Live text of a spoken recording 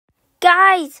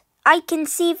Guys, I can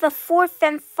see the fourth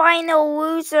and final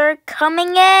loser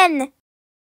coming in.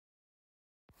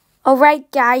 Alright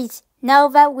guys, now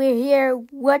that we're here,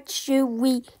 what should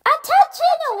we...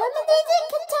 Attention eliminated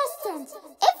contestants!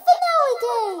 It's finale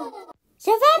day!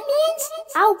 So that means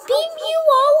I'll beam you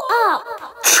all up.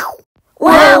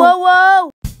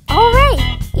 Whoa! Alright,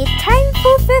 it's time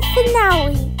for the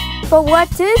finale. But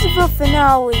what is the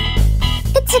finale?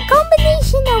 It's a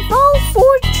combination of all 4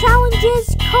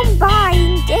 challenges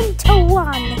combined into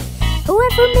one.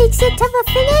 Whoever makes it to the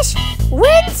finish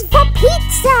wins the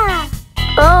pizza!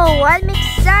 Oh, I'm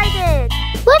excited!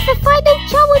 Let the final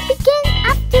challenge begin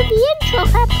after the intro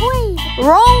has played.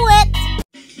 Roll it!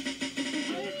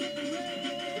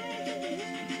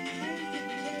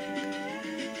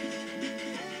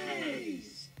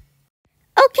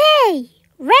 Okay,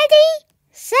 ready,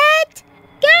 set,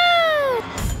 go!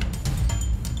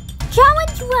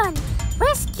 Challenge 1.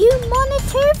 Rescue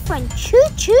monitor from Choo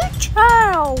Choo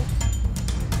Chow.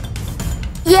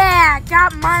 Yeah,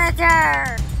 got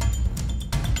monitor!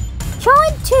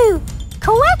 Challenge 2.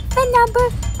 Collect the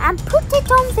number and put it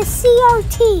on the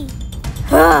CRT.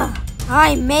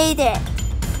 I made it!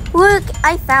 Look,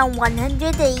 I found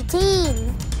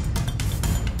 118.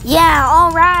 Yeah,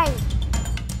 alright.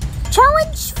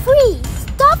 Challenge 3.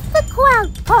 Stop the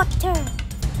quadcopter.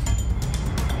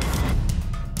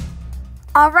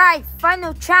 Alright,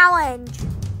 final challenge.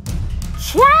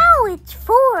 Challenge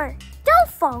 4. Don't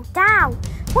fall down.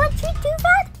 Once you do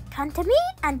that, come to me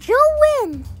and you'll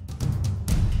win.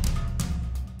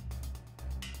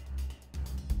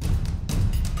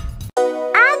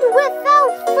 And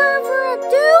without further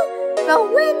ado, the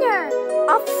winner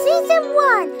of Season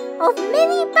 1 of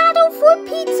Mini Battle for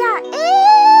Pizza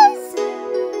is...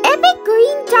 Epic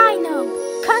Green Dino.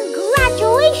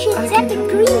 Congratulations, Epic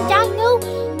Green Dino.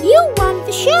 You won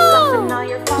the show.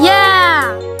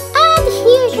 Yeah! And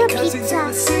here's your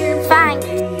pizza. Thanks.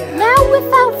 Now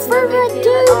without further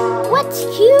ado, let's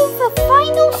cue the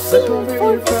final scene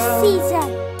for the season.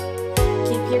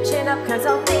 Keep your chin up, cause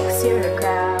I'll fix your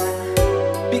crown.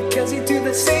 Because you do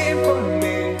the same for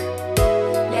me.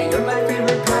 Yeah, you're my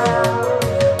favorite pal.